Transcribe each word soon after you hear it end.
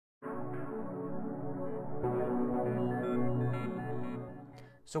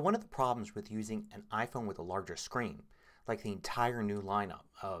So one of the problems with using an iPhone with a larger screen, like the entire new lineup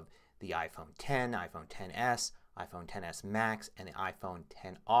of the iPhone 10, iPhone 10s, iPhone 10s Max, and the iPhone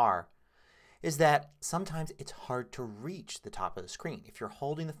 10R, is that sometimes it's hard to reach the top of the screen. If you're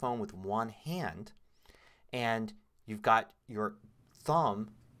holding the phone with one hand and you've got your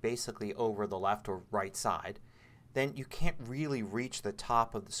thumb basically over the left or right side, then you can't really reach the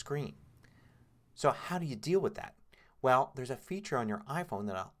top of the screen. So how do you deal with that? Well, there's a feature on your iPhone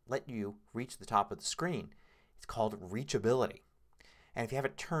that'll let you reach the top of the screen. It's called Reachability. And if you have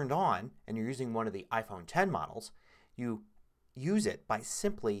it turned on and you're using one of the iPhone 10 models, you use it by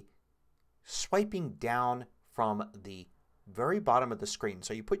simply swiping down from the very bottom of the screen.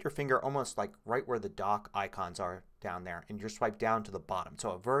 So you put your finger almost like right where the dock icons are down there and you swipe down to the bottom. So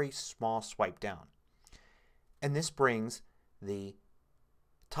a very small swipe down. And this brings the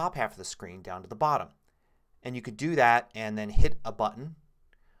top half of the screen down to the bottom. And you could do that and then hit a button,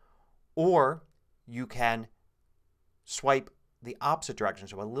 or you can swipe the opposite direction.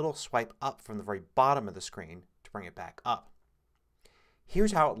 So a little swipe up from the very bottom of the screen to bring it back up.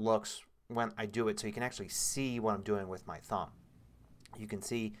 Here's how it looks when I do it so you can actually see what I'm doing with my thumb. You can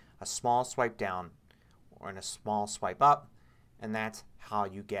see a small swipe down and a small swipe up, and that's how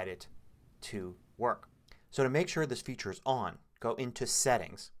you get it to work. So to make sure this feature is on, go into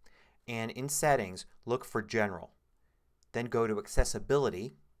Settings, and in Settings look for General. Then go to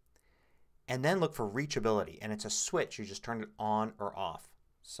Accessibility and then look for Reachability, and it's a switch. You just turn it on or off.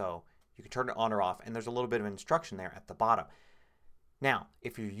 So you can turn it on or off, and there's a little bit of instruction there at the bottom. Now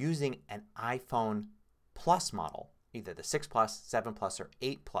if you're using an iPhone Plus model, either the 6 Plus, 7 Plus, or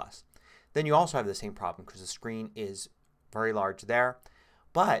 8 Plus, then you also have the same problem because the screen is very large there.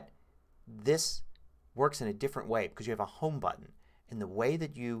 But this works in a different way because you have a home button. And the way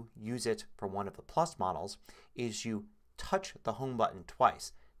that you use it for one of the Plus models is you touch the home button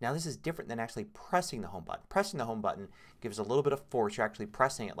twice. Now this is different than actually pressing the home button. Pressing the home button gives a little bit of force. You're actually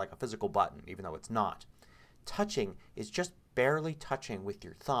pressing it like a physical button even though it's not. Touching is just barely touching with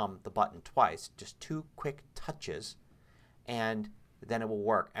your thumb the button twice. Just 2 quick touches and then it will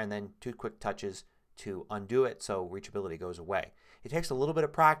work. And then 2 quick touches to undo it so reachability goes away. It takes a little bit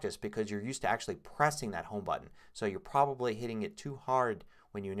of practice because you're used to actually pressing that home button. So you're probably hitting it too hard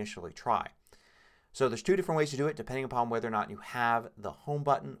when you initially try. So there's 2 different ways to do it depending upon whether or not you have the home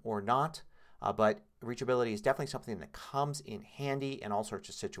button or not. But reachability is definitely something that comes in handy in all sorts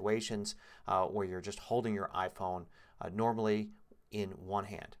of situations where you're just holding your iPhone normally in one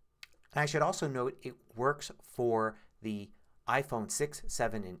hand. And I should also note it works for the iPhone 6,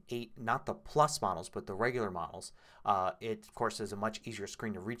 7, and 8, not the Plus models but the regular models. It of course is a much easier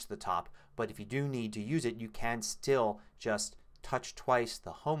screen to reach the top, but if you do need to use it you can still just touch twice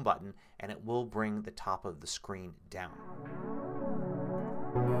the home button and it will bring the top of the screen down.